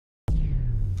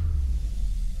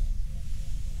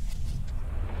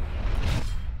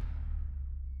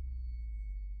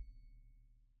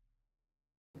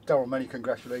Darrell, many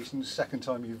congratulations. Second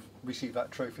time you've received that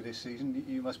trophy this season.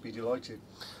 You must be delighted.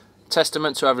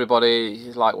 Testament to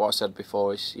everybody, like what I said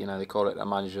before, it's, you know, they call it a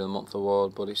Manager of the Month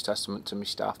award, but it's testament to my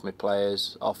staff, my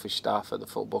players, office staff at the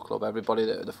football club,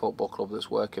 everybody at the football club that's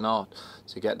working hard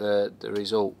to get the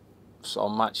result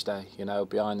on match day, you know,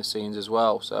 behind the scenes as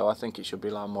well. So I think it should be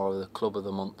like more of the club of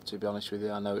the month, to be honest with you.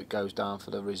 I know it goes down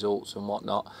for the results and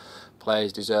whatnot.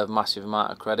 Players deserve massive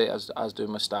amount of credit, as do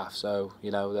my staff. So, you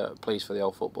know, they're pleased for the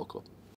old football club.